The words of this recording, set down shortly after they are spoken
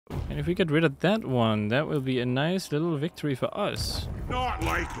And if we get rid of that one, that will be a nice little victory for us. Not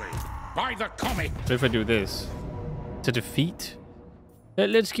likely. By the comet. So if I do this, to defeat,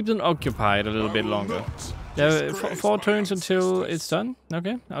 let's keep them occupied a little bit longer. Yeah, 4 turns until it's done.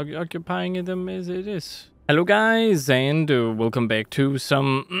 Okay, occupying them as it is. Hello guys, and welcome back to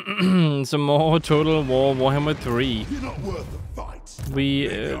some some more Total War Warhammer 3. You're not worth the fight.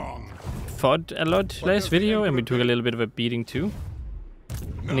 We fought a lot last video, and we took a little bit of a beating too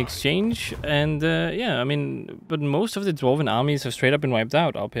in exchange. And yeah, I mean, but most of the Dwarven armies have straight up been wiped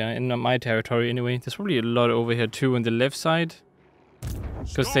out up here in my territory anyway. There's probably a lot over here too on the left side.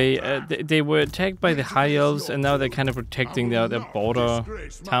 Because they were attacked by the High Elves, and now they're kind of protecting their border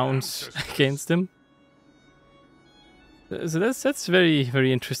towns against them. So that's very,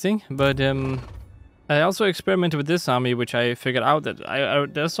 very interesting. But I also experimented with this army, which I figured out that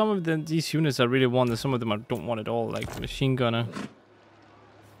there's some of these units I really want, and some of them I don't want at all, like the Machine Gunner.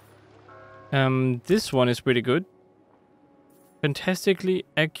 This one is pretty good. Fantastically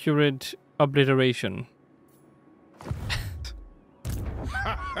accurate obliteration.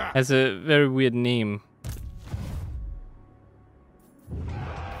 Has a very weird name.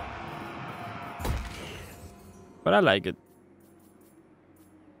 But I like it.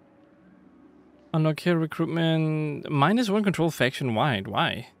 Unlock here recruitment. -1 control faction wide.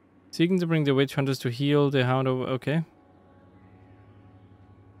 Why? Seeking to bring the witch hunters to heal the hound over. Okay.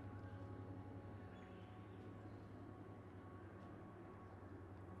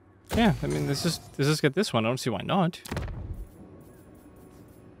 Yeah, I mean, let's just get this one. I don't see why not.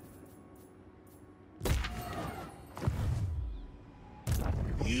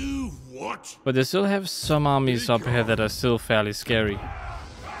 But they still have some armies up here that are still fairly scary.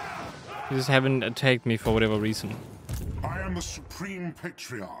 They just haven't attacked me for whatever reason. I am the Supreme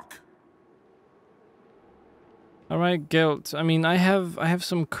Patriarch. Alright, Gelt. I mean, I have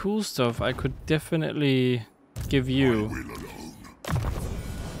some cool stuff I could definitely give you.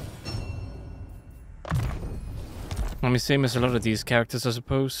 I mean, same as a lot of these characters, I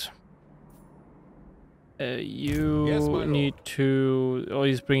suppose. You need to... Oh,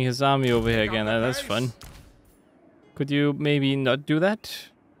 he's bringing his army over here again. That's fun. Could you maybe not do that?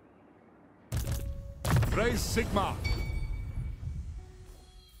 Raise Sigma.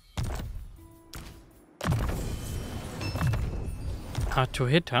 Hard to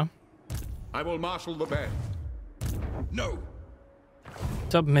hit, huh? I will marshal the band. No.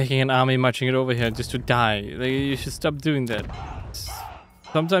 Stop making an army marching it over here just to die. Like, you should stop doing that.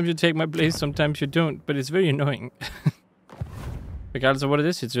 Sometimes you take my place, sometimes you don't, but it's very annoying. Regardless of what it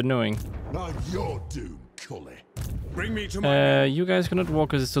is, it's annoying. Not your doom, Cully. Bring me to my you guys cannot walk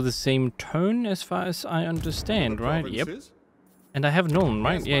because it's still the same turn as far as I understand, right? Yep. And I have Nuln,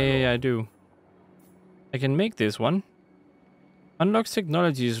 right? Yeah, I do. I can make this one. Unlocks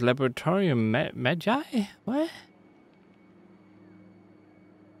technologies, laboratorium magi? What?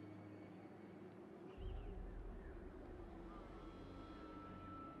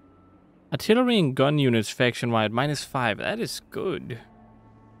 Artillery and gun units faction-wide, -5. That is good.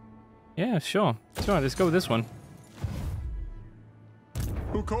 Yeah, sure. Sure, let's go with this one.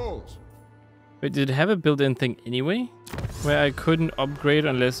 Who calls? Wait, did it have a built-in thing anyway? Where I couldn't upgrade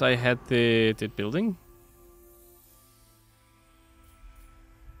unless I had the building?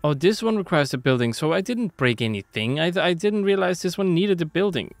 Oh, this one requires the building, so I didn't break anything. I didn't realize this one needed the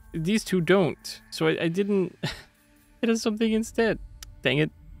building. These two don't. So I didn't... It has something instead. Dang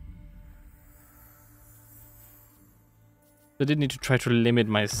it. I didn't need to try to limit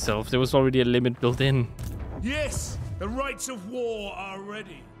myself. There was already a limit built in. Yes, the rights of war are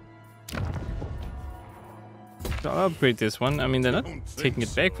ready. So I'll upgrade this one. I mean, they're not taking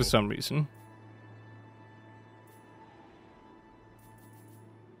it back for some reason.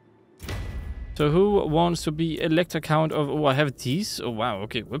 So who wants to be Elector Count of... Oh, I have these? Oh, wow.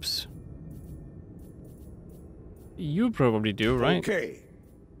 Okay, whoops. You probably do, right? Okay.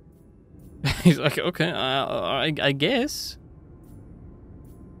 He's like, okay, I guess.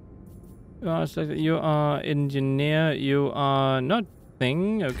 You are engineer, you are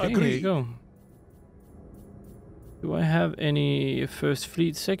nothing. Okay, here you go. Do I have any first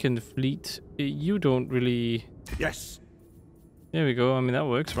fleet, second fleet? You don't really... Yes. There we go, I mean that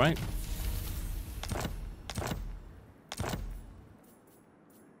works, right?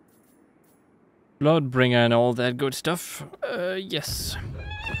 Bloodbringer and all that good stuff. Yes.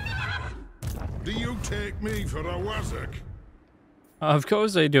 Do you take me for a wazzock? Of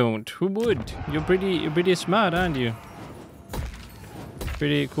course I don't. Who would? You're pretty smart, aren't you?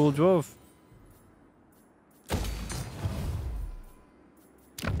 Pretty cool dwarf.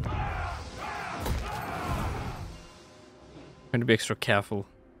 Trying to be extra careful.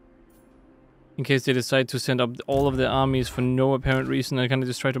 In case they decide to send up all of their armies for no apparent reason and kind of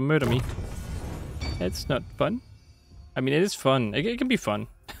just try to murder me. That's not fun. I mean, it is fun. It can be fun.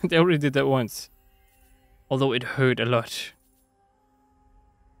 They already did that once. Although it hurt a lot.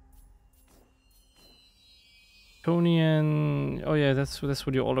 Tonian. Oh yeah, that's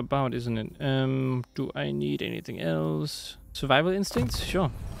what you're all about, isn't it? Do I need anything else? Survival instincts?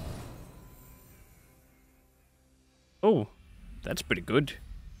 Sure. Oh, that's pretty good.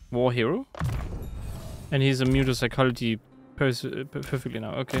 War hero. And he's immune to psychology perfectly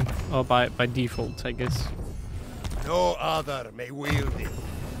now. Okay. Or by default, I guess. No other may wield it.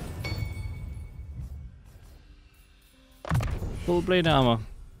 Full blade armor.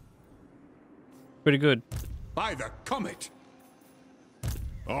 Pretty good. By the comet.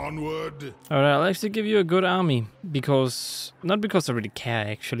 Onward. Alright, I'll actually give you a good army. Because... Not because I really care,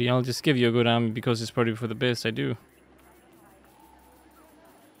 actually. I'll just give you a good army because it's probably for the best I do.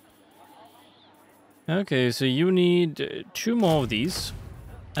 Okay, so you need 2 more of these.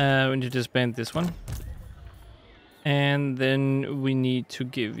 We need to disband this one. And then we need to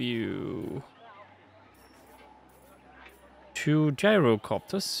give you 2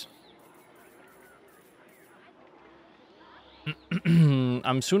 gyrocopters.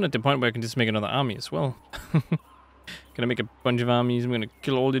 I'm soon at the point where I can just make another army as well. Gonna make a bunch of armies. I'm gonna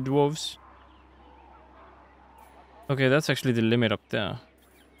kill all the dwarves. Okay, that's actually the limit up there.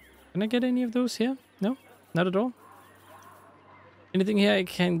 Can I get any of those here? No, not at all. Anything here I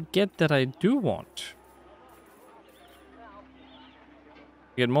can get that I do want?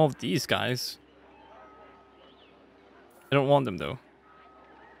 Get more of these guys. I don't want them though.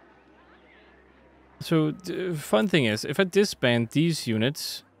 So the fun thing is, if I disband these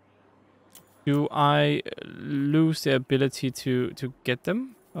units, do I lose the ability to get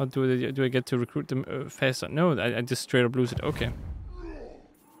them, or do I get to recruit them faster? No, I just straight up lose it. Okay.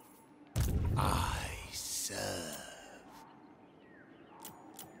 I serve.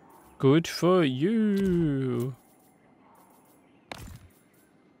 Good for you.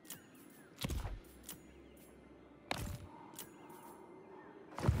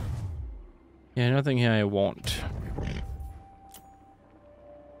 Yeah, nothing here I want.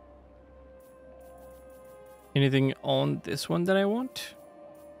 Anything on this one that I want?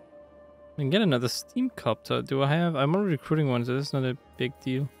 I can get another steam copter. Do I have? I'm already recruiting one, so that's not a big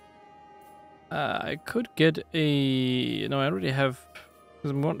deal. I could get a... No, I already have...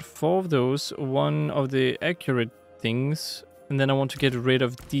 I want 4 of those. 1 of the accurate things. And then I want to get rid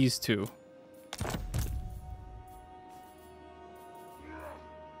of these 2.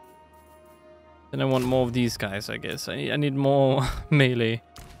 Then I want more of these guys, I guess. I need more melee.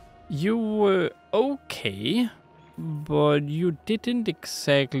 You were okay, but you didn't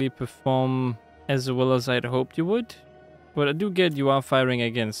exactly perform as well as I'd hoped you would. But I do get you are firing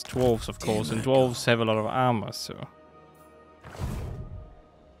against dwarves, of course, and dwarves have a lot of armor, so...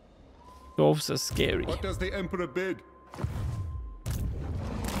 Dwarves are scary. What does the Emperor bid?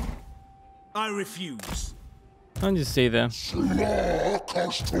 I refuse. I'll just stay there.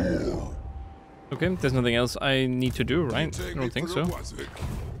 Okay, there's nothing else I need to do, right? I don't think so.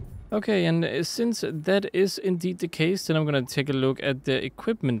 Okay, and since that is indeed the case, then I'm gonna take a look at the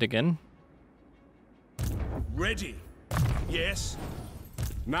equipment again. Ready. Yes.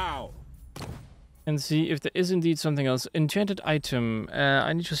 Now. And see if there is indeed something else. Enchanted item.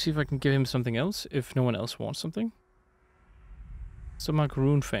 I need to see if I can give him something else, if no one else wants something. Stomach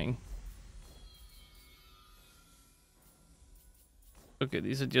Rune Fang. Okay,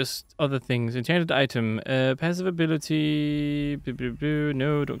 these are just other things. Enchanted item. Passive ability.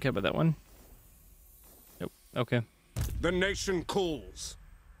 No, don't care about that one. Nope. Okay. The nation calls.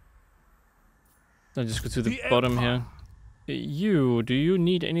 I'll just go to the bottom here. You, do you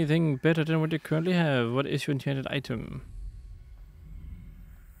need anything better than what you currently have? What is your enchanted item?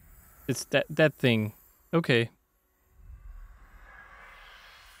 It's that thing. Okay.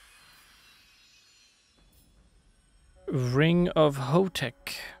 Ring of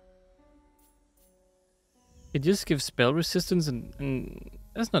Hotek. It just gives spell resistance and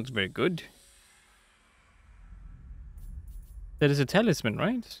that's not very good. That is a talisman,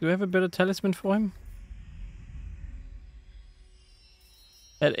 right? Do I have a better talisman for him?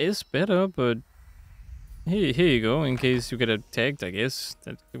 That is better, but here you go, in case you get attacked, I guess.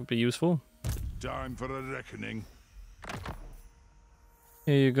 That could be useful. Time for a reckoning.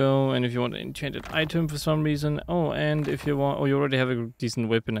 Here you go, and if you want an enchanted item for some reason. Oh, and if you want... Oh, you already have a decent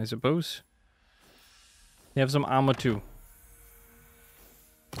weapon, I suppose. You have some armor too.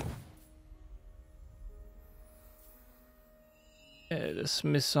 This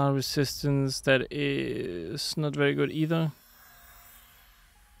missile resistance, that is not very good either.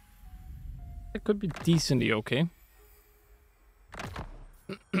 That could be decently okay.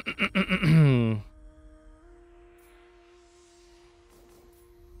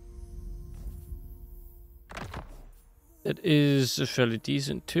 That is fairly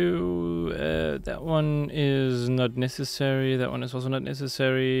decent too. That one is not necessary. That one is also not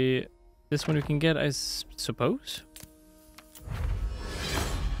necessary. This one we can get, I suppose.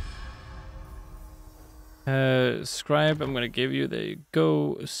 Scribe, I'm gonna give you. There you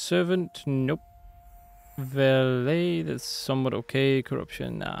go. Servant, nope. Valet, that's somewhat okay.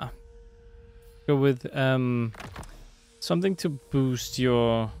 Corruption, nah. Go with something to boost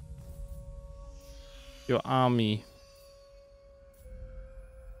your army.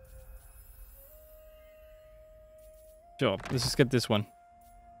 Sure, let's just get this one.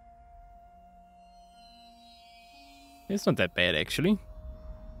 It's not that bad, actually.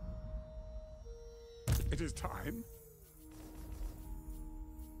 It is time.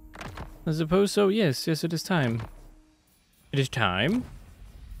 I suppose so. Yes, yes, it is time. It is time.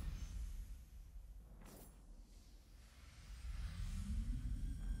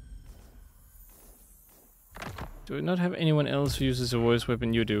 Do we not have anyone else who uses a voice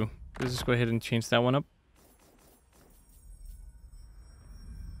weapon? You do. Let's just go ahead and change that one up.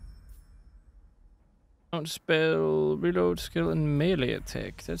 Mount spell, reload skill, and melee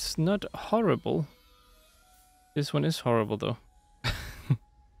attack. That's not horrible. This one is horrible, though.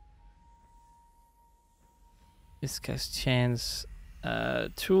 Miscast chance.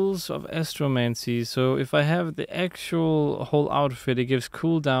 Tools of astromancy. So if I have the actual whole outfit, it gives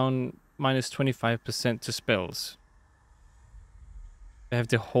cooldown minus 25% to spells. I have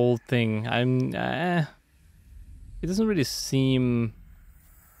the whole thing. It doesn't really seem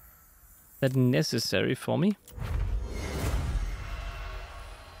that necessary for me.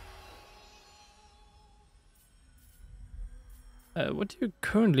 What do you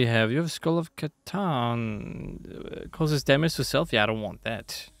currently have? You have Skull of Catan. Causes damage to self? Yeah, I don't want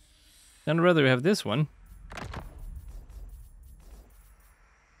that. I'd rather have this one.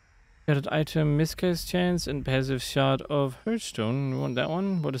 Added item, miscast chance, and passive shard of Hearthstone. You want that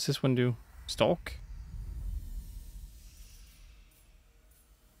one? What does this one do? Stalk?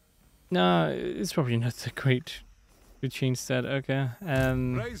 Nah, it's probably not that great to change that. Okay.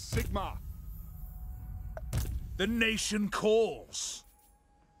 Raise Sigma. The nation calls.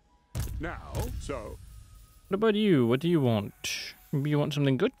 Now, so. What about you? What do you want? You want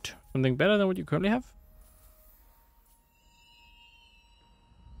something good? Something better than what you currently have?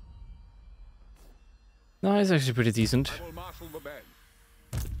 No, it's actually pretty decent. I will marshal the men.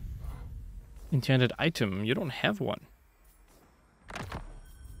 Enchanted item. You don't have one.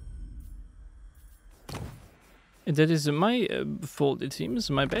 That is my fault, it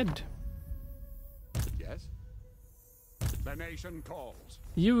seems. My bad. Yes. The nation calls.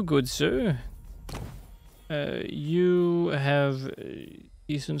 You, good sir. You have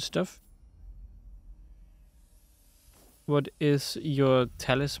decent stuff. What is your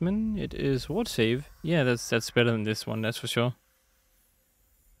talisman? It is ward save. Yeah, that's better than this one, that's for sure.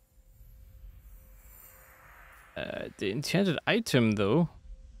 The enchanted item, though.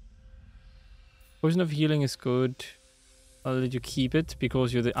 Poison of healing is good. I'll let you keep it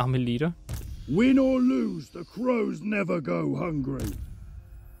because you're the army leader. Win or lose, the crows never go hungry.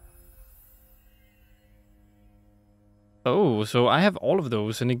 Oh, so I have all of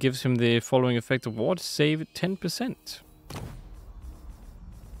those, and it gives him the following effect of ward save 10%.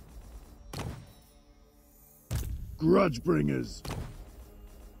 Grudge bringers.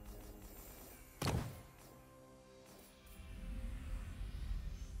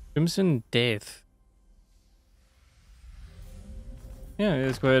 Crimson Death. Yeah,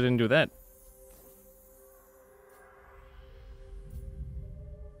 let's go ahead and do that.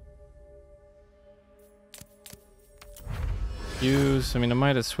 Use, I mean, I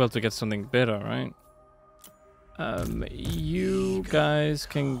might as well to get something better, right? You guys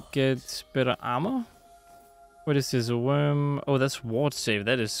can get better armor. What is this, a worm? Oh, that's ward save,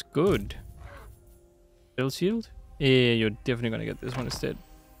 that is good. Spell shield? Yeah, you're definitely gonna get this one instead.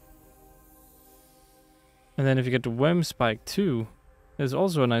 And then if you get the worm spike too, there's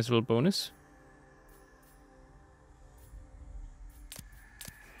also a nice little bonus.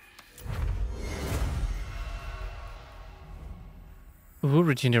 Ooh,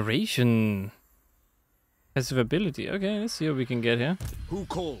 regeneration. Passive ability. Okay, let's see what we can get here. Who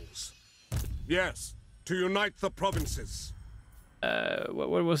calls? Yes, to unite the provinces. What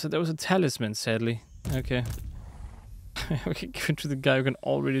was it? That was a talisman, sadly. Okay. Okay, give it to the guy who can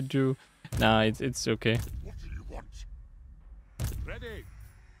already do. Nah, it's okay. What do you want? Ready.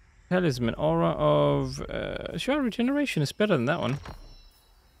 Talisman, aura of sure, regeneration is better than that one.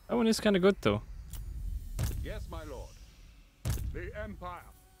 That one is kind of good though. Yes, my lord. The Empire.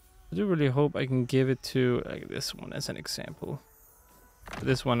 I do really hope I can give it to like this one as an example.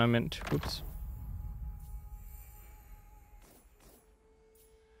 This one I meant. Whoops.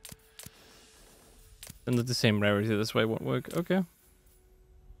 And not the same rarity, that's why it won't work. Okay.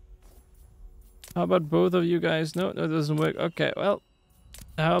 How about both of you guys? No, that doesn't work. Okay, well.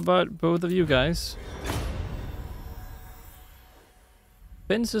 How about both of you guys?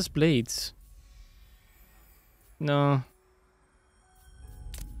 Fencer's blades. No.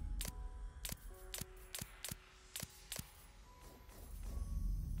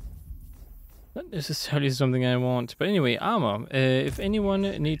 Not necessarily something I want. But anyway, armor. If anyone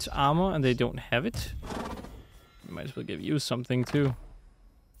needs armor and they don't have it, I might as well give you something too.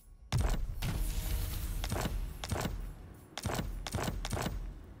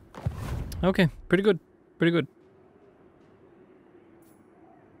 Okay, pretty good. Pretty good.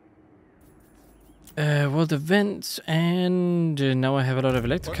 Well, the vents, and now I have a lot of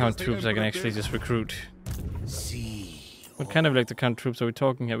electrocount troops I can actually just recruit. What kind of electrocount troops are we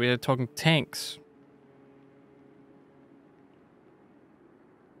talking here? We are talking tanks.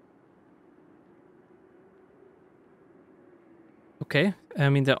 Okay, I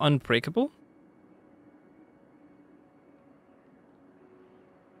mean they're unbreakable.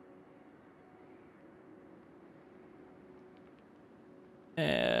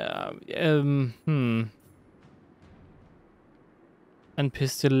 And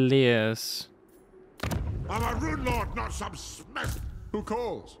pistoliers. I'm a rune lord, not some smith. Who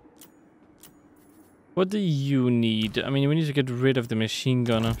calls? What do you need? I mean, we need to get rid of the machine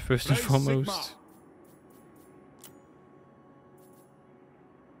gunner first and foremost. Sigma.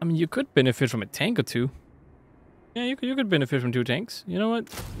 I mean, you could benefit from a tank or two. Yeah, you could benefit from 2 tanks. You know what?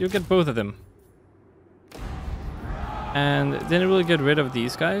 You'll get both of them. And then we'll get rid of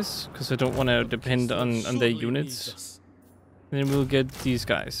these guys, because I don't want to depend on their units. And then we'll get these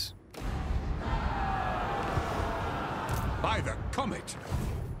guys. By the comet.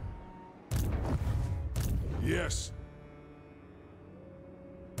 Yes.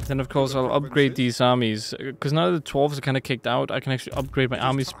 Then of course I'll upgrade these armies, because now the dwarves are kind of kicked out, I can actually upgrade my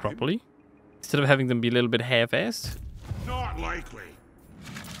armies properly. Instead of having them be a little bit half-assed. Not likely.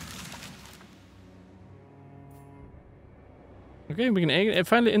 Okay, we can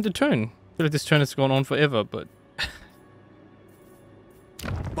finally end the turn. I feel like this turn has gone on forever, but...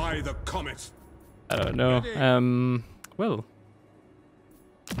 By the comet. I don't know. Well.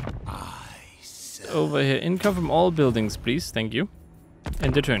 Over here. Income from all buildings, please. Thank you.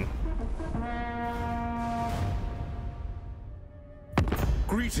 End the turn.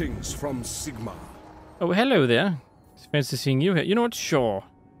 Greetings from Sigma. Oh, hello there. It's fancy seeing you here. You know what? Sure.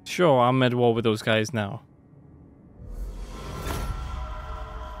 Sure, I'm at war with those guys now.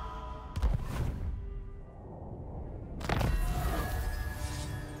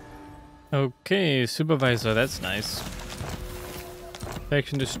 Okay, supervisor, that's nice.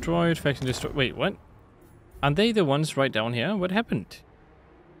 Faction destroyed, faction destroyed. Wait, what? Aren't they the ones right down here? What happened?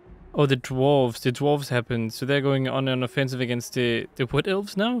 Oh, the dwarves. The dwarves happened. So they're going on an offensive against the wood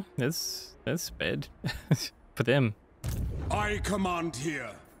elves now? That's bad. For them. I command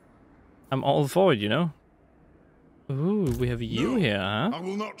here. I'm all for it, you know? Ooh, we have you here, huh? I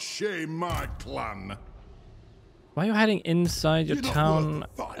will not shame my clan. Why are you hiding inside your town?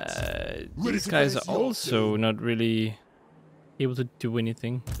 These guys are also not really able to do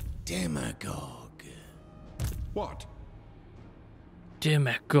anything. Demagogue. What?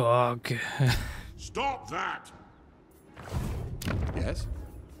 Demagogue. Stop that! Yes?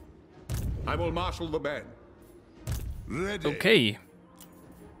 I will marshal the men. Ready. Okay.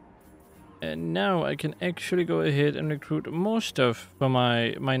 And now I can actually go ahead and recruit more stuff for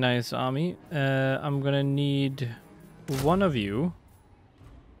my nice army. I'm gonna need one of you.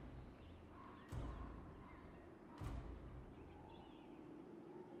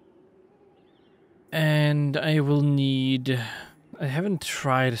 And I will need... I haven't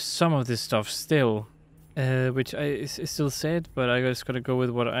tried some of this stuff still. Which is still sad, but I just gotta go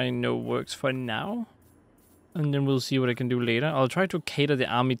with what I know works for now. And then we'll see what I can do later. I'll try to cater the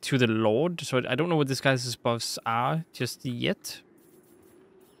army to the Lord. So I don't know what this guy's buffs are just yet.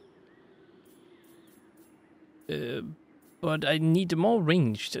 But I need more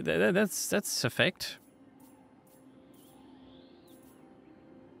ranged. That's a fact.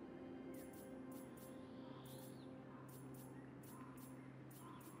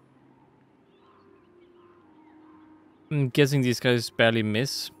 I'm guessing these guys barely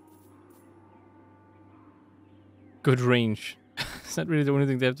miss. Good range. Is that really the only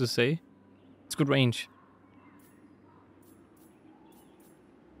thing they have to say? It's good range.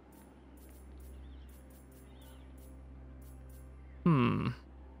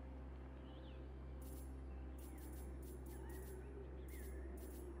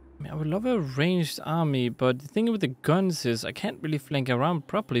 would love a ranged army, but the thing with the guns is I can't really flank around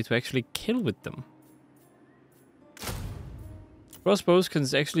properly to actually kill with them. Crossbows can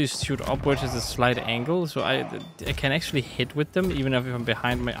actually shoot upwards at a slight angle, so I can actually hit with them even if I'm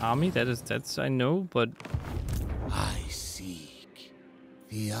behind my army. That's I know, but I seek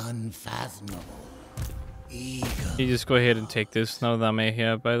the unfathomable. Eagle. you just go ahead and take this now that I'm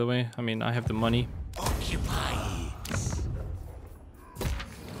here. By the way, I mean I have the money. Occupy it.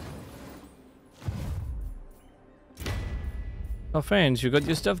 Oh, Franz, you got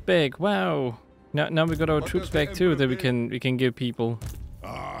your stuff back. Wow. Now we got our troops back too that we can give people.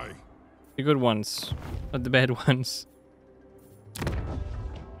 Aye. The good ones, not the bad ones.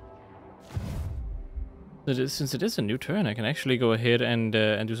 Since it is a new turn, I can actually go ahead and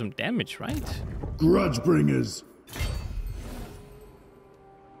do some damage, right? Grudge bringers.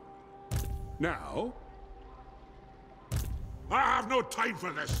 Now? I have no time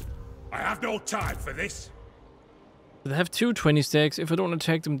for this. I have no time for this. They have 2 20 stacks. If I don't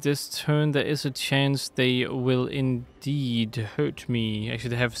attack them this turn, there is a chance they will indeed hurt me.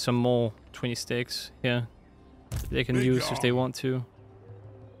 Actually, they have some more 20 stacks here they can use if they want to.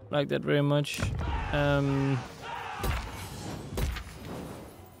 Like that very much.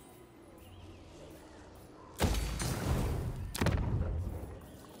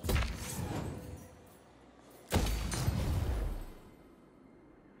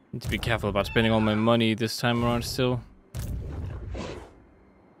 Need to be careful about spending all my money this time around still.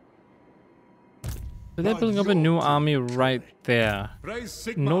 So they're building up a new army right there.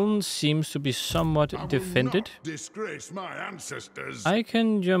 Nolan seems to be somewhat defended. Disgrace my ancestors. I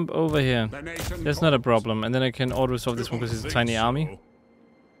can jump over here. That's not a problem. And then I can auto-resolve this one because it's a tiny army.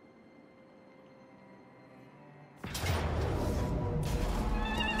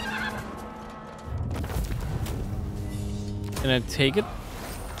 And I take it.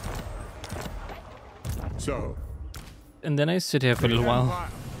 So. And then I sit here for a little while.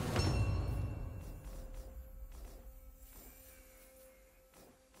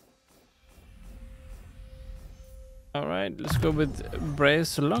 Alright, let's go with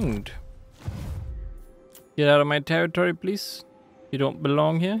Brace Lunged. Get out of my territory, please. You don't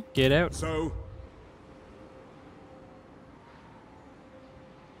belong here. Get out. So.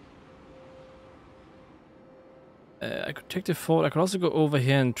 I could take the fort. I could also go over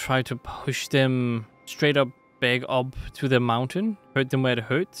here and try to push them straight up, back up to the mountain. Hurt them where it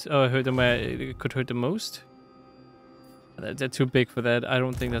hurts, or hurt them where it could hurt the most. They're too big for that. I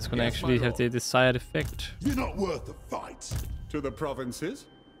don't think that's going to actually have the desired effect. You're not worth the fight. To the provinces?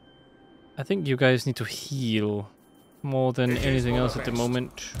 I think you guys need to heal more than anything else at the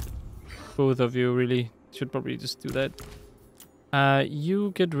moment. Both of you really should probably just do that.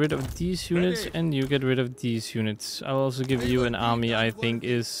 You get rid of these units and you get rid of these units. I'll also give you an army I think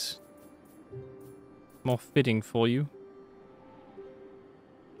is more fitting for you.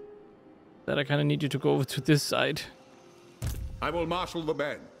 That I kind of need you to go over to this side. I will marshal the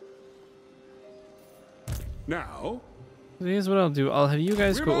men. Now? So here's what I'll do. I'll have you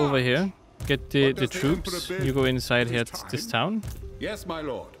guys go over here. Get the troops. You go inside here to this town. Yes, my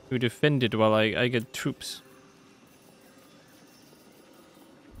lord. You defend it while I get troops.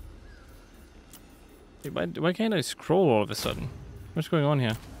 Hey, why can't I scroll all of a sudden? What's going on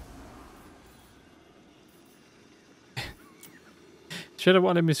here? Should have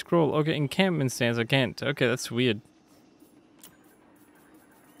wanted me scroll. Okay, encampment stands. I can't. Okay, that's weird.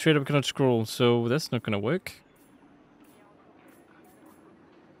 Straight up cannot scroll, so that's not gonna work.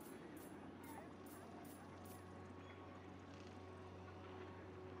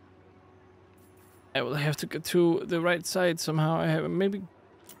 I will have to get to the right side somehow. I have maybe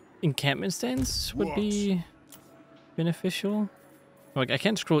encampment stands would be beneficial. Like I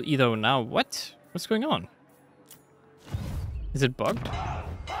can't scroll either now. What? What's going on? Is it bugged?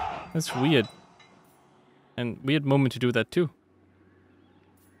 That's weird. And weird moment to do that too.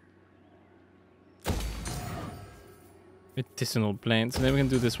 Medicinal plants. And then we can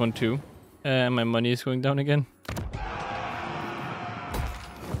do this one too. My money is going down again.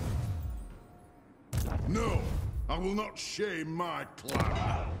 No, I will not shame my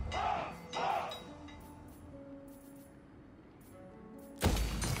clan.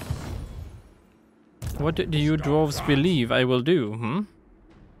 What do you dwarves believe I will do,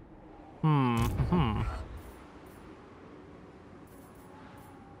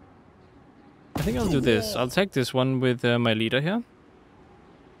 I think I'll do this. I'll take this one with my leader here.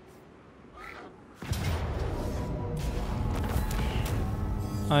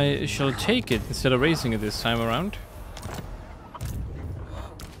 I shall take it instead of raising it this time around.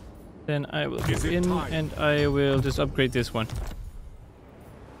 Then I will go in and I will just upgrade this one.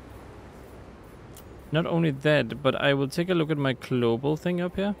 Not only that, but I will take a look at my global thing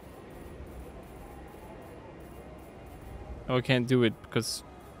up here. Oh, I can't do it because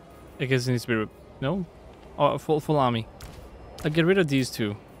I guess it needs to be... No? Oh, full army. I'll get rid of these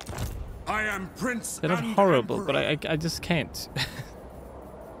two. I am Prince. They're not horrible, but I just can't.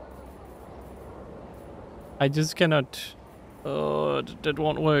 I just cannot. Oh, that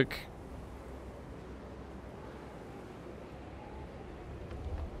won't work.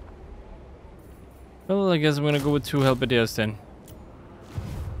 Well, I guess I'm gonna go with 2 halberdiers then.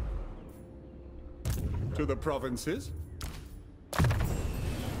 To the provinces?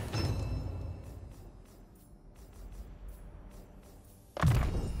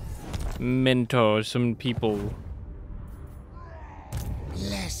 Mentor some people.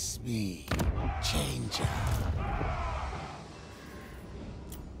 Bless me, changer.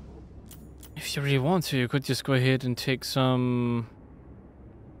 If you really want to, you could just go ahead and take some...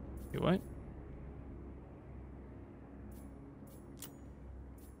 You what?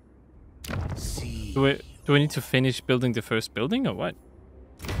 See. Do I need to finish building the first building or what?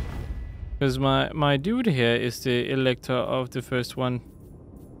 Because my dude here is the elector of the first one.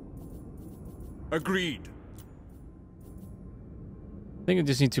 Agreed. I think I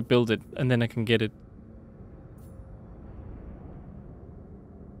just need to build it and then I can get it.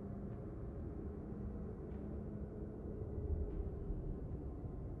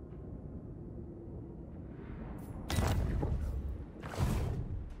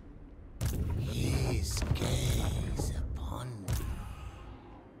 His gaze upon me.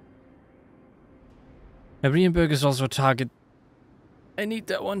 Marienburg is also a target. I need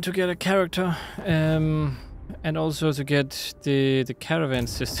that one to get a character, and also to get the caravan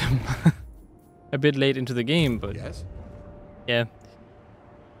system. A bit late into the game, but Yes. yeah.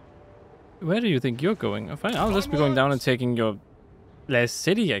 Where do you think you're going? Fine, I'll just be going down and taking your last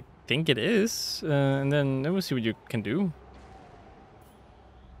city. I think it is, and then we'll see what you can do.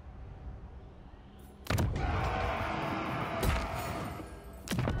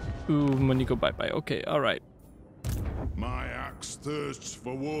 Ooh, Monico, bye bye. Okay, all right. My axe thirsts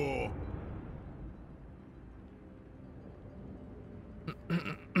for war.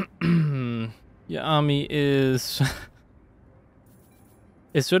 Your army is...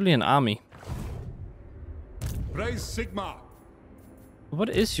 it's certainly an army. Praise Sigma. What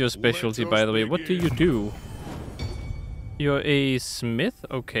is your specialty, by the way? What do you do? You're a smith?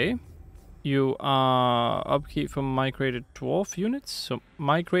 Okay. You are upkeep for migrated dwarf units. So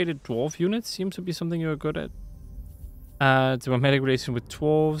migrated dwarf units seems to be something you're good at. Diplomatic relation with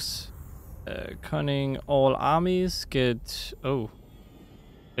dwarves. Cunning. All armies get... Oh.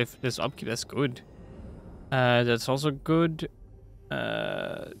 If this upkeep, that's good. That's also good.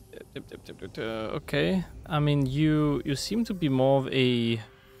 Okay. I mean, you seem to be more of a...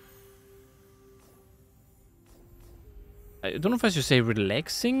 I don't know if I should say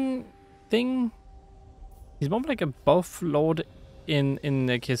relaxing thing. He's more of like a buff lord in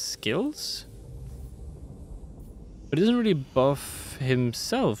like his skills. But he doesn't really buff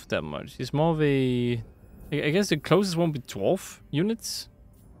himself that much. He's more of a... I guess the closest one would be dwarf units.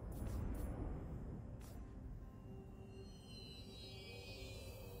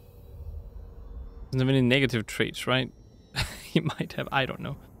 Doesn't have any negative traits, right? He might have, I don't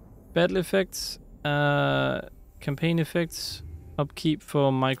know. Battle effects, campaign effects, upkeep for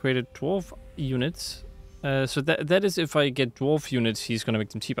migrated dwarf units. So that is if I get dwarf units, he's gonna make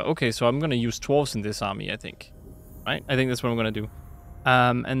them cheaper. Okay, so I'm gonna use dwarves in this army, I think. Right? I think that's what I'm gonna do.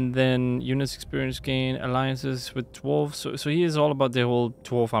 And then units experience gain, alliances with dwarves. So he is all about the whole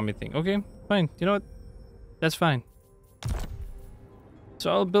dwarf army thing. Okay, fine. You know what? That's fine.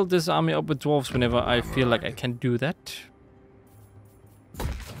 So I'll build this army up with dwarves whenever I feel like I can do that.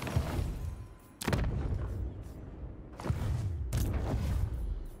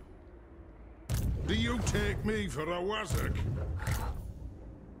 Do you take me for a wazzock?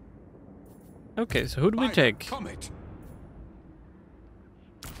 Okay, so who do we take? Comet.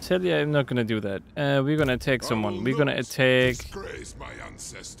 Tell you I'm not gonna do that. We're gonna attack someone. We're gonna attack... Disgrace my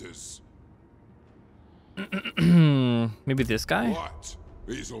ancestors. maybe this guy? What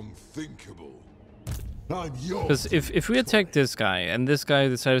is unthinkable? I'm yours. Because if we attack this guy, and this guy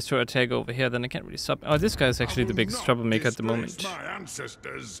decides to attack over here, then I can't really stop... Oh, this guy is actually the biggest troublemaker at the moment. My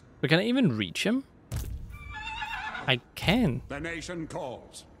ancestors. But can I even reach him? I can. The nation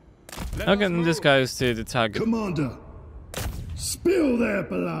calls. Okay, then this guy is the target. Commander, spill their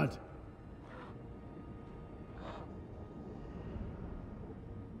blood.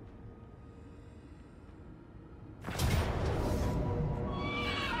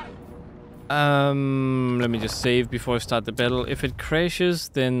 Let me just save before I start the battle. If it crashes,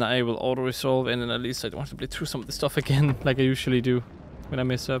 then I will auto-resolve, and then at least I don't have to play through some of the stuff again, like I usually do when I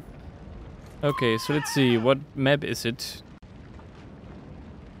mess up. Okay, so let's see. What map is it?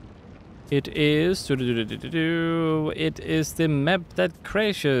 It is... It is the map that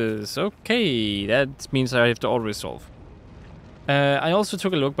crashes. Okay, that means I have to auto-resolve. I also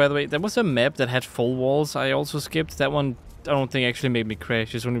took a look, by the way. There was a map that had full walls. I also skipped. That one, I don't think actually made me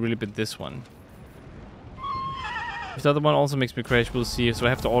crash. It's only really been this one. If the other one also makes me crash, we'll see. So I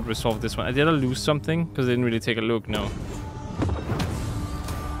have to auto-resolve this one. Did I lose something? Because I didn't really take a look, no.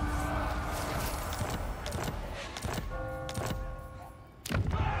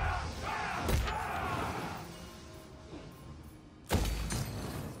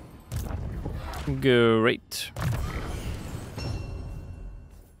 Great.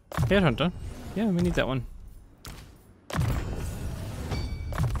 Headhunter. Yeah, we need that one.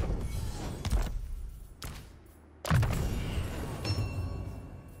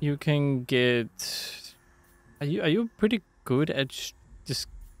 You can get... Are you pretty good at just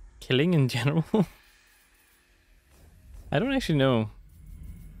killing in general? I don't actually know.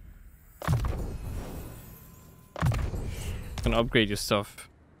 Gonna upgrade your stuff.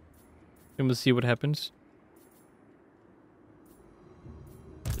 And we'll see what happens.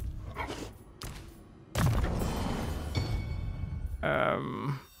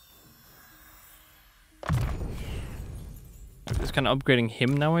 I'm just kind of upgrading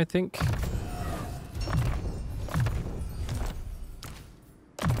him now, I think.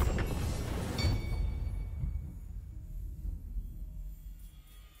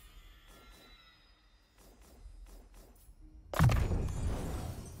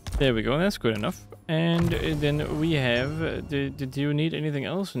 There we go, that's good enough. And then we have... Did you need anything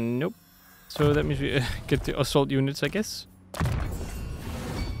else? Nope. So that means we get the assault units, I guess.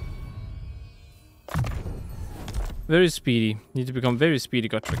 Very speedy. Need to become very speedy,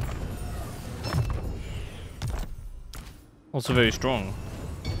 Gotrek. Also very strong.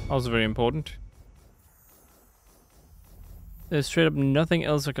 Also very important. There's straight up nothing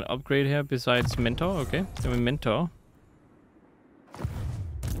else I can upgrade here besides Mentor. Okay, then we Mentor.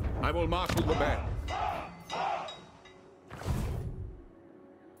 I will marshal the band.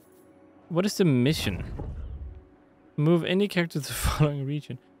 What is the mission? Move any character to the following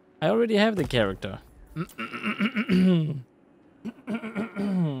region. I already have the character. I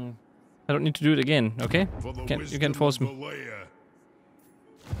don't need to do it again, okay? You can't force me.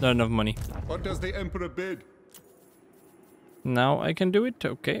 Not enough money. What does the Emperor bid? Now I can do it?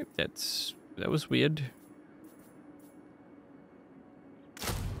 Okay, that was weird.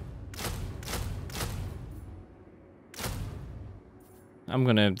 I'm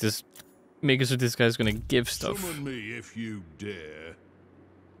gonna just make it so this guy's gonna give stuff. Summon me if you dare.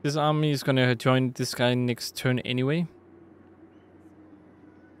 This army is gonna join this guy next turn anyway.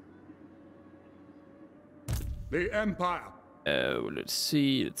 The Empire. Let's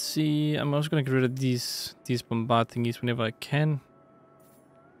see. I'm also gonna get rid of these bombard thingies whenever I can.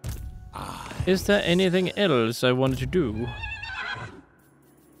 Is there anything else I wanted to do?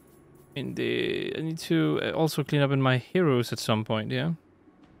 I need to also clean up in my heroes at some point, yeah?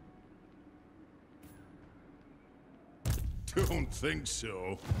 Don't think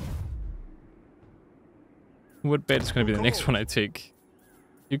so. What bet is gonna be the next one I take?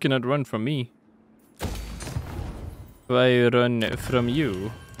 You cannot run from me. I run from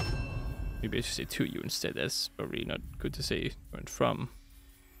you. Maybe I should say to you instead. That's probably not good to say run from.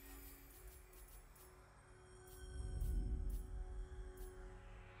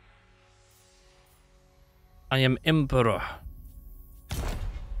 I am Emperor.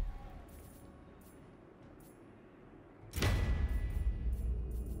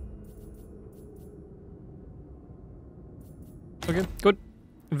 Okay, good.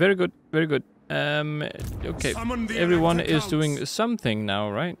 Very good, very good. Okay, everyone is doing something now,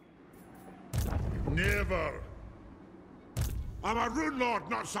 right? Never. I'm a rune lord,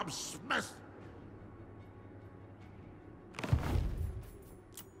 not some smith.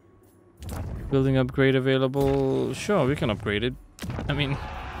 Building upgrade available. Sure, we can upgrade it. I mean,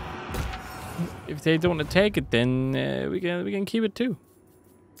 if they don't attack it, then we can keep it too.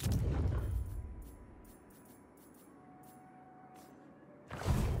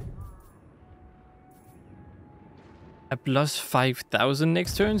 A plus 5,000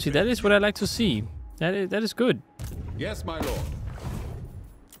 next turn. See, that is what I like to see. That is good. Yes, my lord.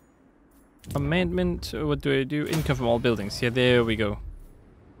 Commandment. What do I do? Income from all buildings. Yeah, there we go.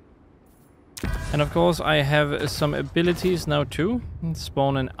 And of course, I have some abilities now too.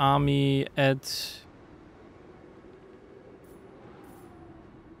 Spawn an army at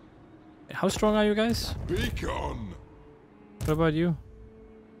How strong are you guys? Beacon. What about you?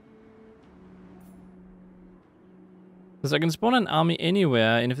 Because I can spawn an army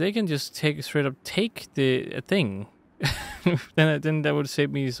anywhere, and if they can just straight up take the thing, then that would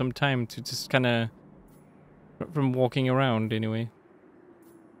save me some time to just kind of from walking around anyway.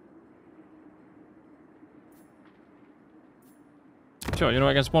 Sure, you know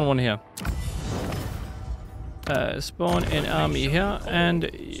I can spawn one here. Spawn an army here, and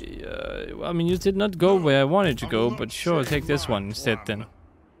I mean you did not go where I wanted to go, but sure, take this one instead then.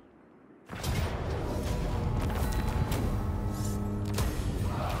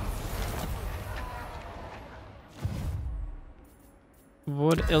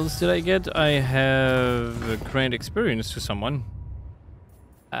 What else did I get? I have grant experience to someone.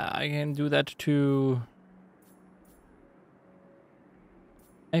 I can do that to...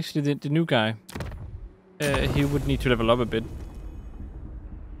 Actually, the new guy. He would need to level up a bit.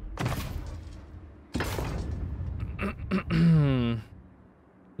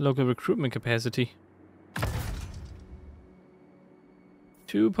 Local recruitment capacity.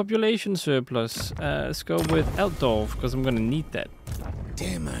 2 population surplus. Let's go with Altdorf, because I'm gonna need that.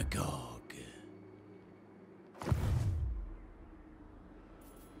 Demagogue.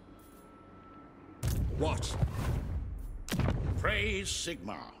 What? Praise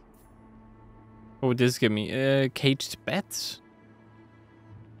Sigma. What would this give me? Caged bats?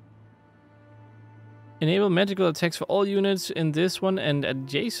 Enable magical attacks for all units in this one and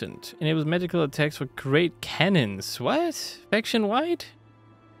adjacent. Enables magical attacks for great cannons. What? Faction wide?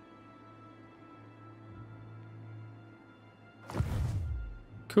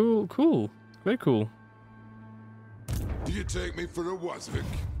 Cool, cool. Very cool. Do you take me for a Wazvik?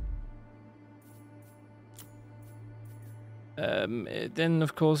 Then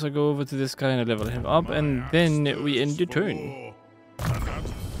of course I go over to this guy and I level him up, and then we end the turn.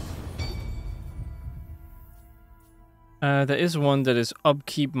 There is one that is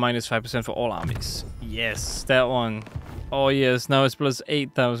upkeep minus 5% for all armies. Yes, that one. Oh yes, now it's plus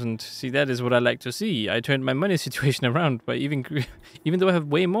 8,000. See, that is what I like to see. I turned my money situation around by even though I have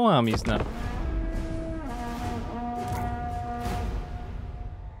way more armies now.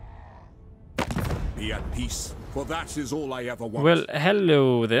 Be at peace, for that is all I ever want. Well,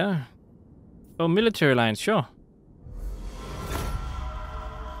 hello there. Oh, military alliance, sure.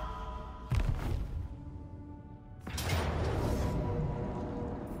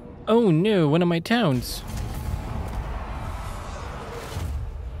 Oh no, one of my towns.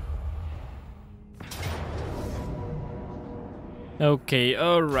 Okay,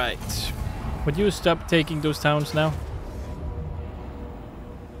 alright. Would you stop taking those towns now?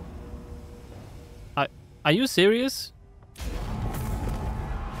 Are you serious?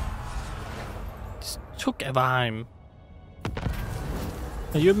 Just took a time.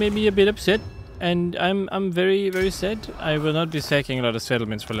 You made me a bit upset, and I'm very, very sad. I will not be sacking a lot of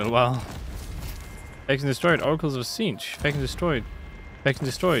settlements for a little while. Faction destroyed. Oracles of Siege. Faction destroyed. Faction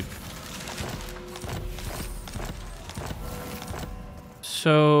destroyed.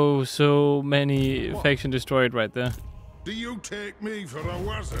 So many faction destroyed right there. Do you take me for a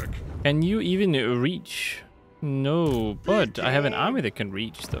Wazvik? Can you even reach? No, but I have an army that can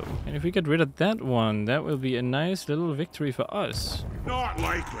reach though. And if we get rid of that one, that will be a nice little victory for us. Not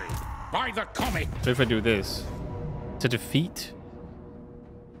likely. By the comet. So if I do this, to defeat.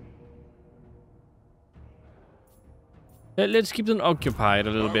 Let's keep them occupied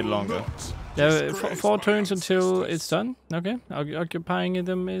a little bit longer. Yeah, 4 turns until it's done. Okay, occupying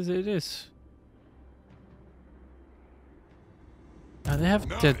them as it is. They have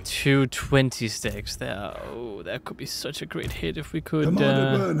the 220 stacks there. Oh, that could be such a great hit if we could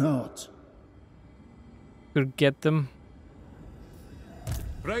get them.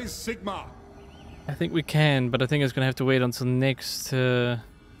 Praise Sigma. I think we can, but I think it's gonna have to wait until next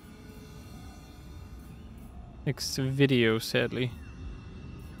next video, sadly.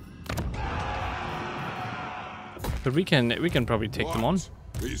 But we can probably take them on.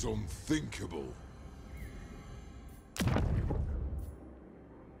 Is unthinkable.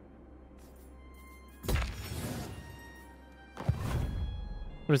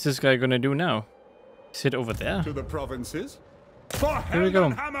 What is this guy gonna do now? Sit over there? To the provinces. Here we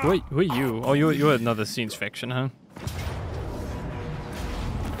go. Wait, who are you? Oh, you're another Scenes faction, huh?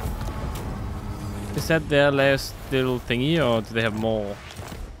 Is that their last little thingy, or do they have more?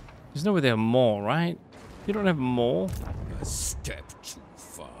 There's no way they have more, right? You don't have more? A step too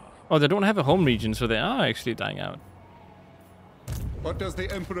far. Oh, they don't have a home region, so they are actually dying out. What does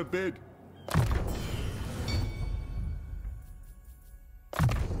the Emperor bid?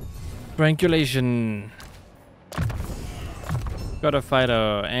 Strangulation. Got a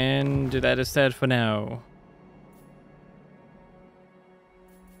fighter, and that is that for now.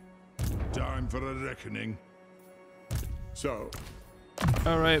 Time for a reckoning. So,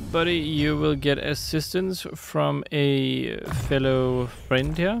 Alright, buddy, you will get assistance from a fellow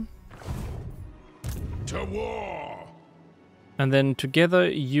friend here. To war! And then together,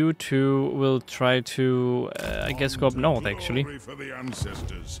 you two will try to, I guess, go up north, actually. Glory for the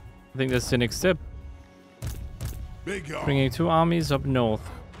ancestors. I think that's the next step. Big on. Bringing 2 armies up north.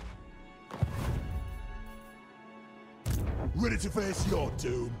 Ready to face your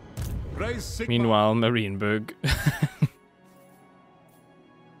doom. raise Sigma. Meanwhile, Marienburg.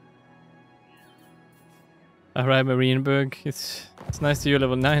 Alright, Marienburg. It's nice that you're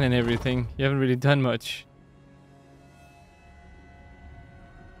level 9 and everything. You haven't really done much.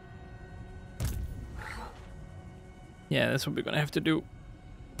 Yeah, that's what we're gonna have to do.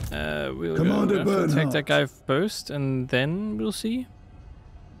 We'll Commander have to attack that Bernhardt. guy first, and then we'll see.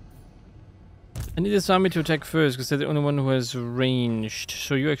 I need this army to attack first, because they're the only one who has ranged.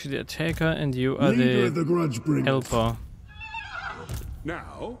 So you're actually the attacker, and you are Leader of the the grudge bringers. helper.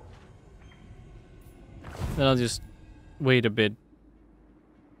 Now, Then I'll just wait a bit.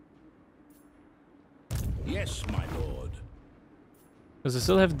 Yes, my lord. Because I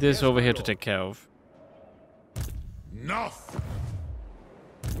still have this over here to take care of. Noth.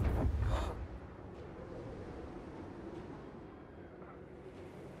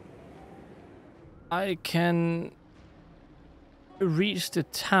 I can reach the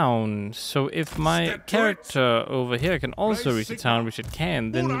town, so if my Step to it. character over here can also Raise reach the Sigma. town, which it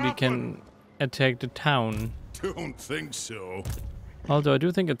can, then What we can attack the town. Don't think so. Although I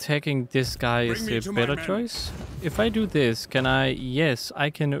do think attacking this guy is Bring me a to my better men. choice. If I do this, can I? Yes,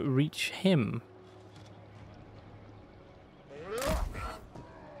 I can reach him.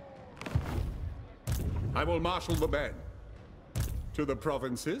 I will marshal the men to the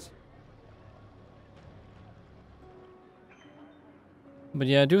provinces. But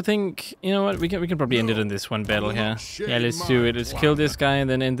yeah, I do think, you know what, we can probably end it in this one battle will here. not Yeah, shame let's do my it. Let's kill this guy and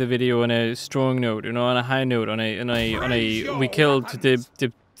then end the video on a strong note, you know, on a high note, on a we killed the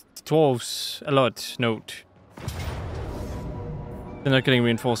dwarves a lot note. They're not getting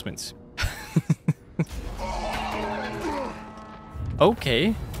reinforcements.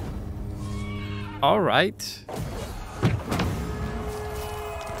 Okay. All right.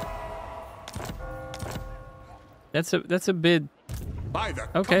 That's a bit. By the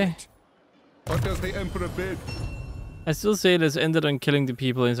Okay. comet. What does the Emperor bid? I still say let's end it on killing the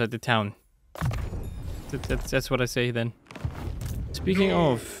people inside the town. That's what I say then. Speaking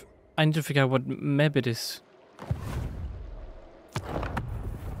of, I need to figure out what map it is.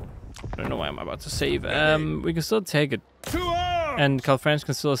 I don't know why I'm about to save. We can still take it. To arms! And Karl Franz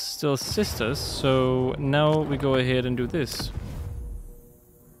can still assist us, so now we go ahead and do this.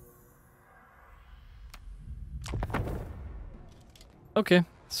 Okay,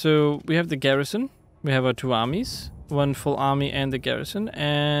 so we have the garrison. We have our 2 armies. 1 full army and the garrison.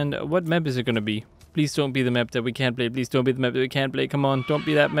 And what map is it gonna be? Please don't be the map that we can't play. Please don't be the map that we can't play. Come on, don't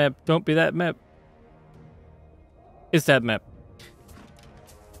be that map. Don't be that map. It's that map.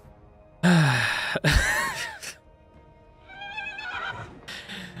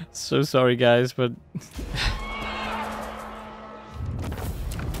 So sorry, guys, but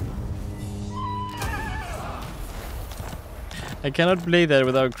I cannot play that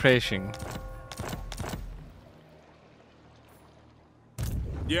without crashing.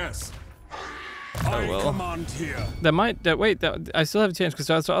 Yes. I well. command here. I still have a chance because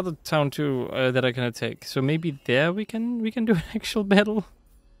there's other town too that I can attack. So maybe there we can do an actual battle.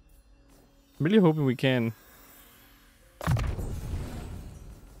 I'm really hoping we can.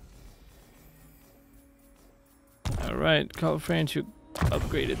 All right, Karl Franz, you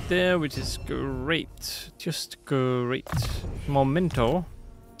upgraded there, which is great. Just great. Momento.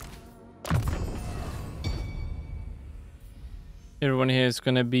 Everyone here is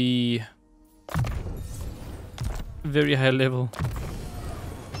gonna be very high level.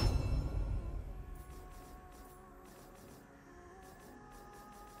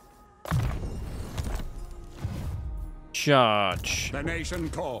 Charge. The nation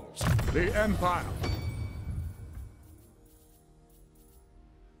calls. The Empire.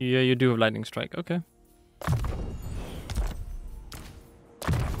 Yeah, you do have lightning strike. Okay.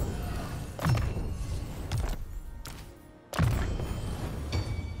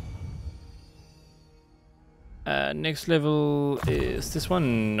 Next level is this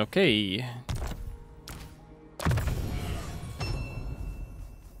one. Okay.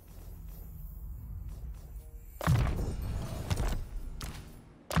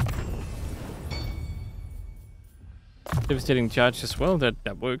 Devastating charge as well.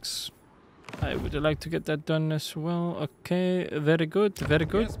 That works. I would like to get that done as well. Okay, very good, very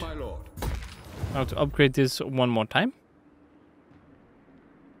good. Yes, my lord. Now to upgrade this one more time.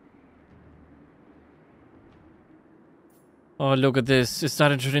 Oh, look at this. It's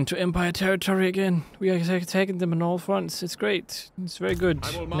starting to turn into Empire territory again. We are attacking them on all fronts. It's great. It's very good.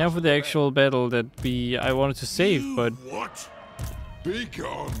 Now for the actual battle that I wanted to save, but What? Be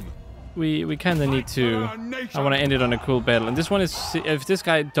gone. we kind of need to. I want to end it on a cool battle. And this one is, if this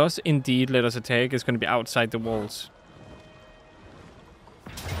guy does indeed let us attack, it's going to be outside the walls.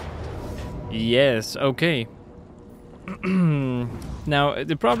 Yes, okay. Now,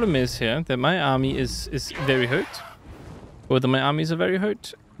 the problem is here that my army is very hurt. Both of my armies are very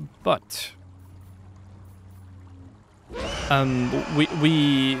hurt, but we'll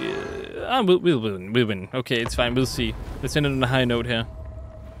win. We'll win. Okay, it's fine. We'll see. Let's end it on a high note here.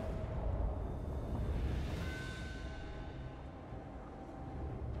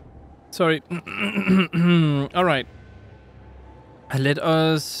 Sorry. All right. Let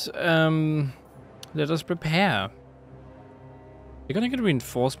us prepare. We're gonna get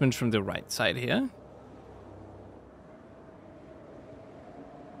reinforcements from the right side here.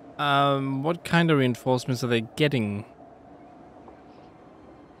 What kind of reinforcements are they getting?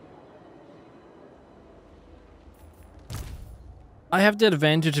 I have the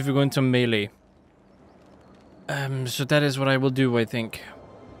advantage if we go into melee. So that is what I will do, I think.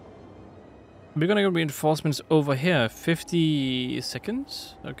 We're gonna get reinforcements over here. 50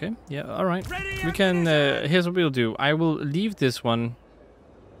 seconds? Okay, yeah, alright. We can, here's what we'll do. I will leave this one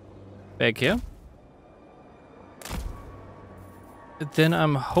back here. Then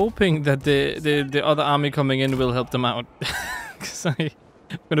I'm hoping that the other army coming in will help them out. Because I'm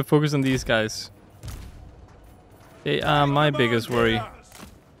gonna focus on these guys. They are my biggest worry.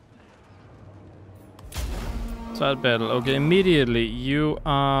 Start battle. Okay, immediately you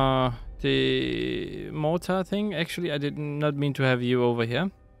are the mortar thing. Actually, I did not mean to have you over here.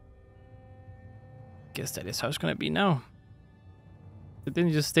 Guess that is how it's gonna be now. But then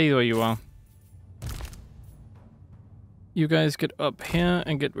you just stay where you are. You guys get up here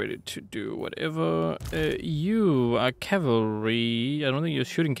and get ready to do whatever. You are cavalry. I don't think you're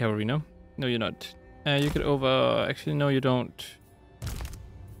shooting cavalry, no? No, you're not. You get over... Actually, no, you don't.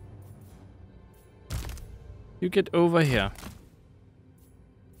 You get over here.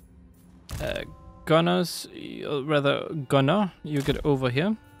 Gunners, rather gunner, you get over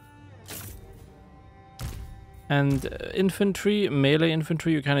here. And infantry, melee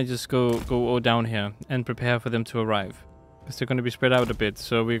infantry, you kind of just go down here and prepare for them to arrive. Because they're going to be spread out a bit,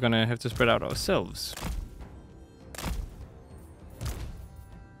 so we're going to have to spread out ourselves.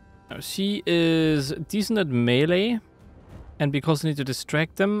 Now, she is decent at melee, and because I need to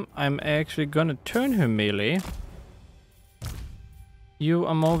distract them, I'm actually going to turn her melee. You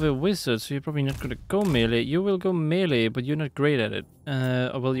are more of a wizard, so you're probably not going to go melee. You will go melee, but you're not great at it.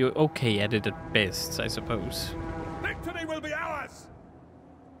 Well, you're okay at it at best, I suppose. Victory will be ours.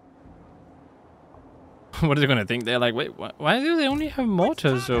 What are they gonna think? They're like, wait, why do they only have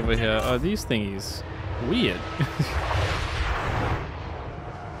mortars over here? Are these thingies weird?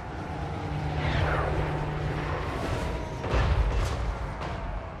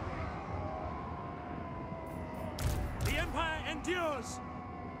 The Empire endures.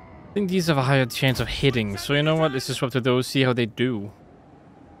 I think these have a higher chance of hitting, so you know what? Let's just swap to those, see how they do.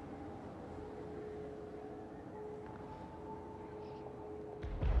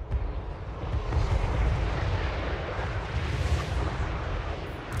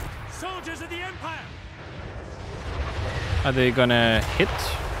 Soldiers of the Empire. Are they gonna hit?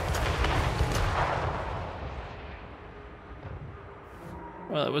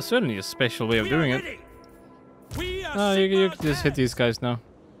 Well, it was certainly a special way of doing it. Oh, you can just hit these guys now.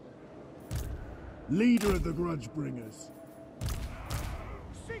 Leader of the Grudge Bringers.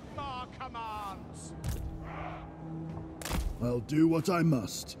 Sigmar commands. I'll do what I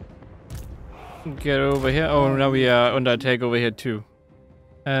must. Get over here. Oh, now we are under attack over here too.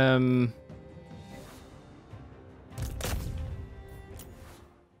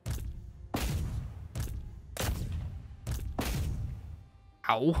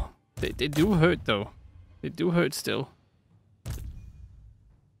 Ow. They do hurt though. They do hurt still.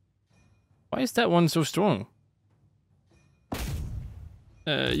 Why is that one so strong?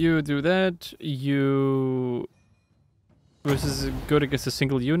 You do that. You... Versus good against a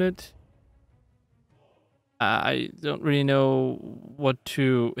single unit. I don't really know what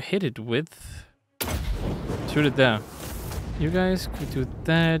to hit it with. Shoot it there. You guys could do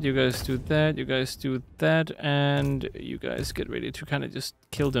that, you guys do that, you guys do that, and you guys get ready to kind of just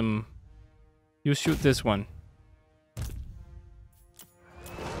kill them. You shoot this one.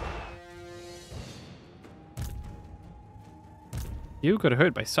 You got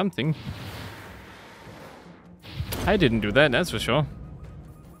hurt by something. I didn't do that, that's for sure.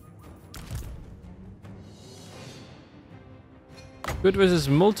 Good versus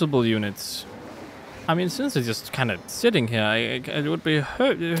multiple units. I mean, since it's just kind of sitting here, it would be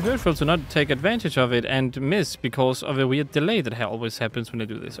hurtful to not take advantage of it and miss because of a weird delay that always happens when I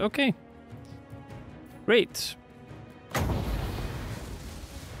do this. Okay. Great.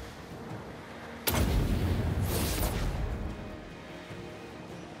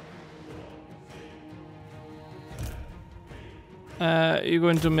 You go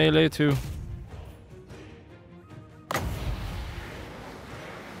into melee too.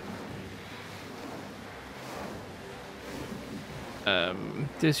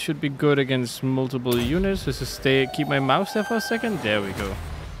 This should be good against multiple units. Just keep my mouse there for a second. There we go.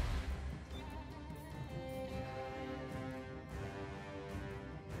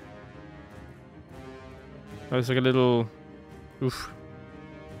 Oh, it's like a little... Oof.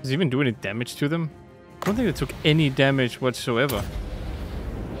 Does it even do any damage to them? I don't think it took any damage whatsoever.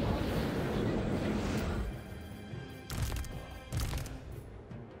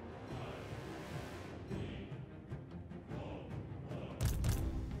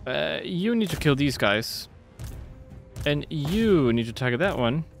 You need to kill these guys. And you need to target that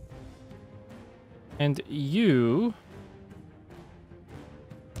one. And you...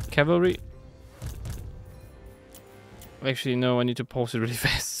 Cavalry. Actually, no, I need to pause it really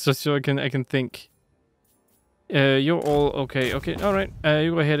fast so I can think. You're all okay. Okay, all right.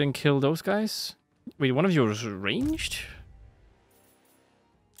 You go ahead and kill those guys. Wait, one of yours ranged?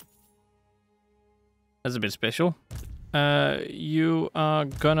 That's a bit special. You are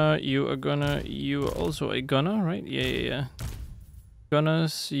also a gunner, right? Yeah.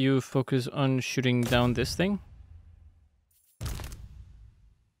 Gunners, you focus on shooting down this thing.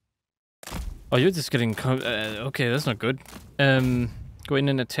 Oh, you're just getting... okay, that's not good. Go in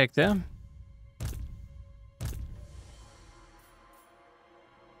and attack there.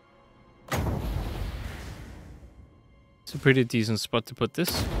 It's a pretty decent spot to put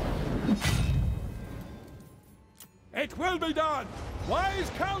this. It will be done! Wise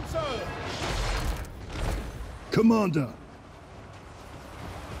counsel! Commander!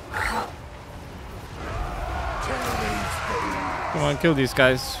 Come on, kill these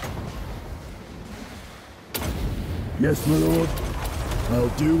guys. Yes, my lord. I'll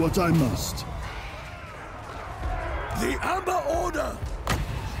do what I must. The Amber Order!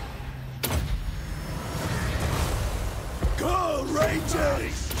 Go,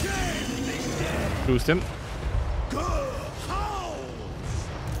 Rangers! Boost him. Go, House!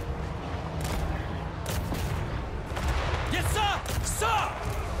 Yes, sir! Sir!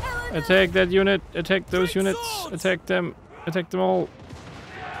 Attack that unit. Attack those units. Attack them. Attack them all.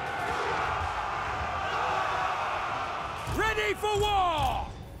 Ready for war!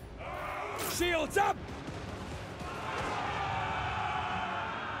 Shields up!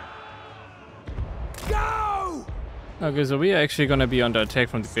 Go! Okay, so we are actually gonna be under attack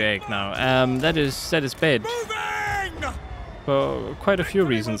from the back now. That is bad Moving! for quite a few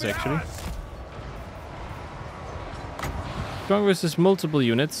reasons actually. Strong versus multiple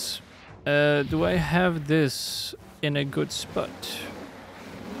units. Do I have this in a good spot?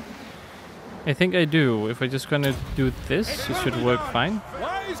 I think I do. If I just gonna do this, it should work fine.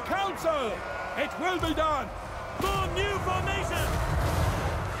 Wise counsel! It will be done! For new formation!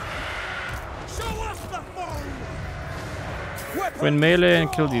 Show us the foe! Win melee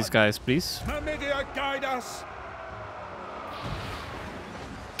and kill these guys, please. Hermidia, guide us!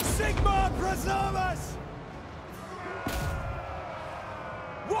 Sigmar, preserve us!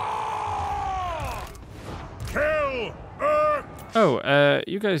 War! Kill! Oh,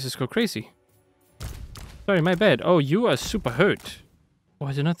 you guys just go crazy. Sorry, my bad. Oh, you are super hurt. Oh,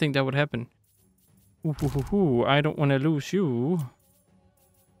 I did not think that would happen. Ooh, I don't want to lose you.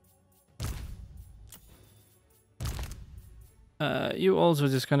 You also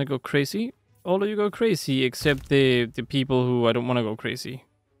just gonna go crazy. All of you go crazy except the people who I don't want to go crazy.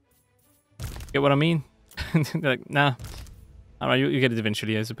 Get what I mean? Like, nah. Alright, you get it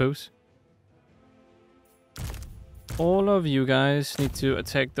eventually, I suppose. All of you guys need to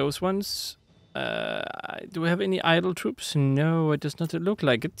attack those ones. Do we have any idle troops? No, it does not look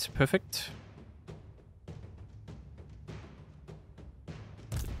like it. Perfect.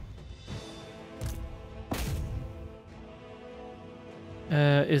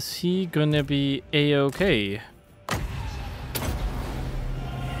 Is he gonna be A-okay?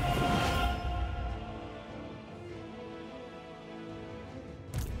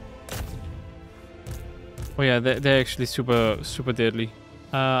 Oh yeah, they're actually super deadly.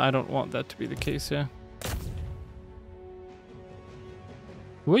 I don't want that to be the case, yeah.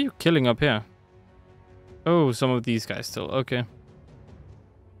 Who are you killing up here? Oh, some of these guys still. Okay.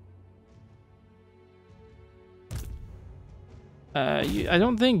 I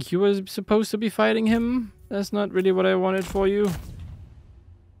don't think you were supposed to be fighting him. That's not really what I wanted for you.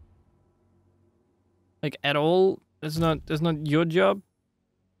 Like, at all. That's not your job.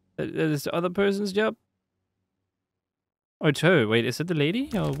 That is the other person's job. Oh, it's her. Wait, is it the lady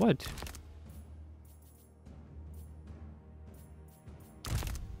or what?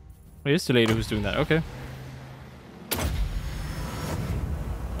 It is the lady who's doing that. Okay.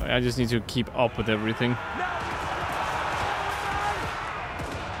 I just need to keep up with everything.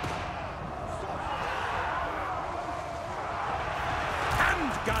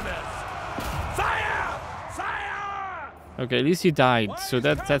 Okay, at least he died, so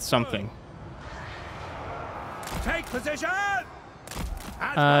that's something. Take position.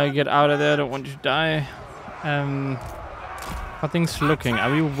 Get out of there, don't want you to die. How things looking?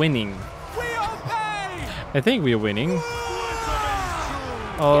 Are we winning? I think we are winning.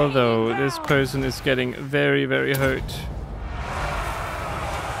 Although this person is getting very, very hurt.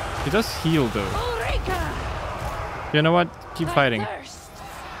 He does heal though. You know what? Keep fighting. On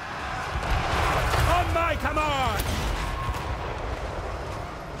my command.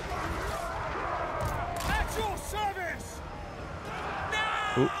 At your service.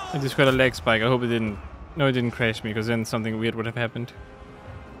 Ooh, I just got a leg spike. I hope it didn't. No, it didn't crash me, because then something weird would have happened.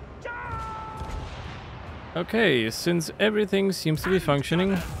 Okay, since everything seems to be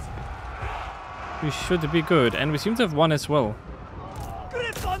functioning, we should be good, and we seem to have won as well.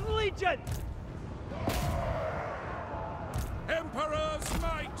 Grip on Legion. Emperor's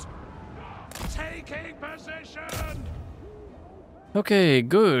might. Taking position. Okay,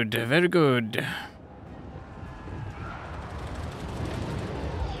 good, very good.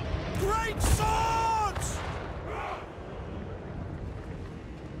 Great swords.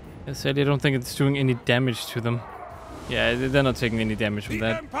 I said I don't think it's doing any damage to them. Yeah, they're not taking any damage from The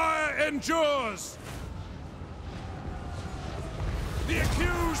that. Empire endures. The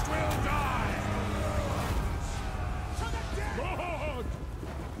accused will die. Lord.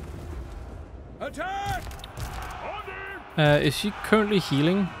 Attack! Is she currently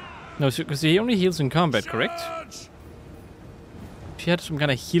healing? No, because he only heals in combat, correct? Charge! She had some kind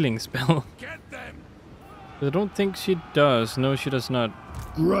of healing spell. Get them! But I don't think she does. No, she does not.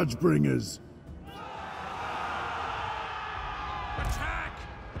 Grudge bringers. Attack!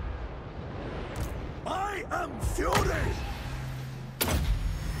 I am fury.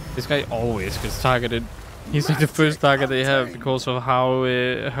 This guy always gets targeted. He's like the first target they have because of how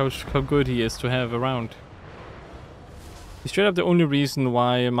good he is to have around. He's straight up the only reason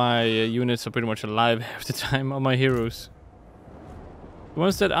why my units are pretty much alive half the time, all my heroes. The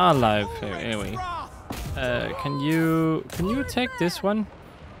ones that are alive, anyway. Can you attack this one?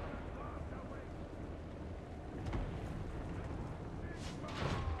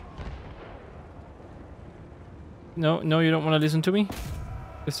 No, you don't want to listen to me?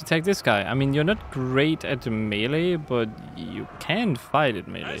 Just attack this guy. I mean, you're not great at the melee, but you can fight at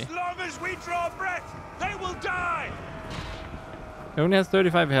melee. As long as we draw breath, they will die! He only has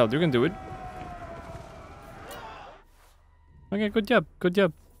 35 health. You can do it. Okay, good job. Good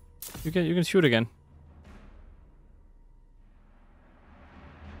job. You can shoot again.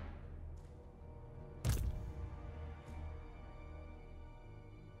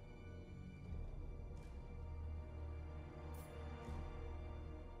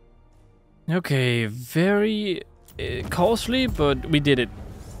 Okay, very costly, but we did it.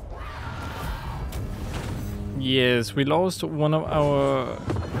 Yes, we lost one of our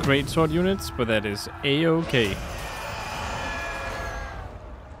greatsword units, but that is a-okay.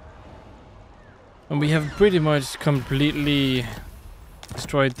 And we have pretty much completely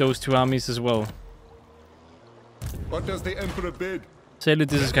destroyed those two armies as well. What does the Emperor bid? Sadly,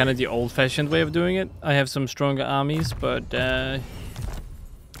 this is kind of the old-fashioned way of doing it. I have some stronger armies, but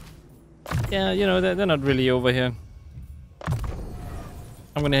yeah, you know, they're not really over here.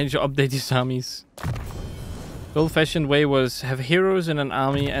 I'm gonna need to update these armies. The old-fashioned way was have heroes in an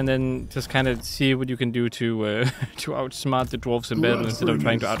army and then just kind of see what you can do to to outsmart the dwarves in battle instead of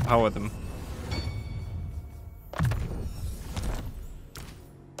trying to outpower them.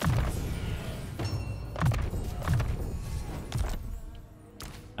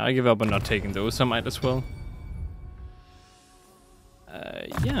 I give up on not taking those. I might as well.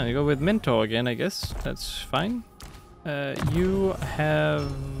 Yeah, I go with Mentor again, I guess. That's fine. You have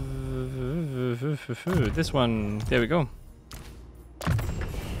this one. There we go.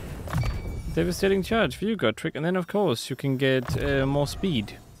 Devastating charge for you, Godric, and then of course you can get more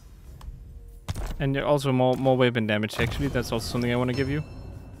speed, and also more weapon damage. Actually, that's also something I want to give you.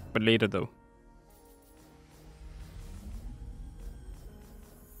 but later though.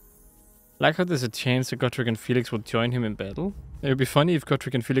 Like how there's a chance that Gotrek and Felix will join him in battle. It would be funny if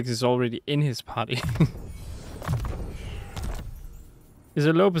Gotrek and Felix is already in his party. There's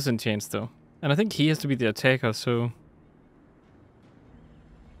a low % chance though. And I think he has to be the attacker, so...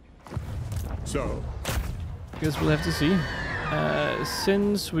 So, guess we'll have to see.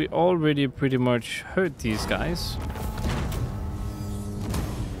 Since we already pretty much hurt these guys...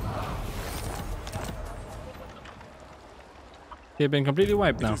 they've been completely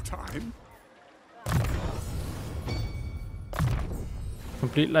wiped now. it is time.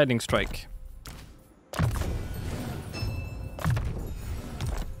 Complete lightning strike.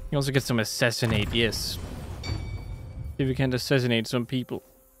 You also get some assassinate, yes. If you can assassinate some people.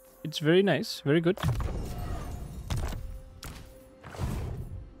 It's very nice, very good.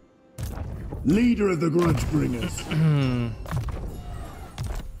 Leader of the Grudge Bringers.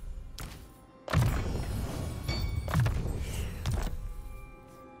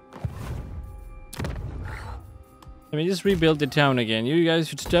 Let me just rebuild the town again. You guys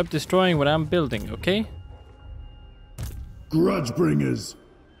should stop destroying what I'm building, okay? Grudge Bringers.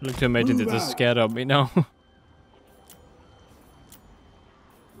 I like to imagine that they're scared of me now.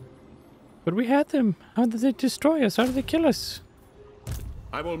 But we had them. How did they destroy us? How did they kill us?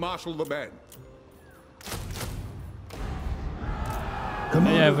 I will marshal the band.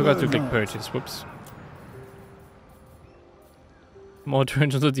 Yeah, I forgot to click purchase. Whoops. More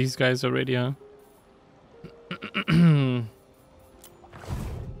turns onto these guys already, huh?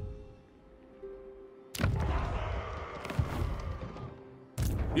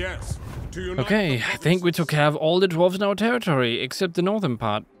 Yes. Okay, I think we took care of all the dwarves in our territory, except the northern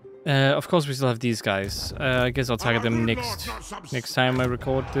part. Of course, we still have these guys. I guess I'll target them next time I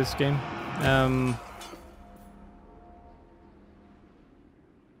record this game. And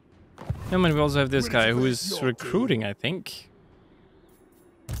then we also have this guy who is recruiting, I think.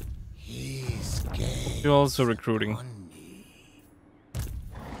 You're also recruiting.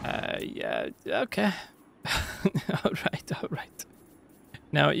 Yeah, okay. Alright.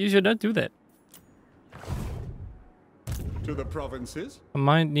 Now, you should not do that. To the provinces? I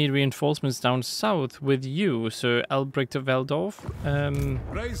might need reinforcements down south with you, Sir Albrecht of Valdorf.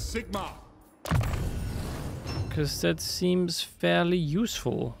 Raise Sigma. Because that seems fairly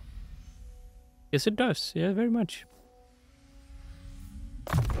useful. Yes, it does. Yeah, very much.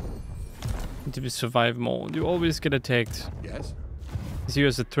 Need to survive more. You always get attacked. Yes. You see you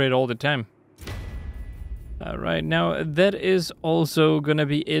as a threat all the time. Alright, now that is also gonna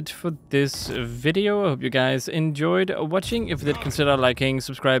be it for this video. I hope you guys enjoyed watching. If you did, consider liking,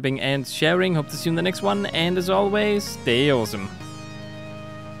 subscribing, and sharing. Hope to see you in the next one. And as always, stay awesome.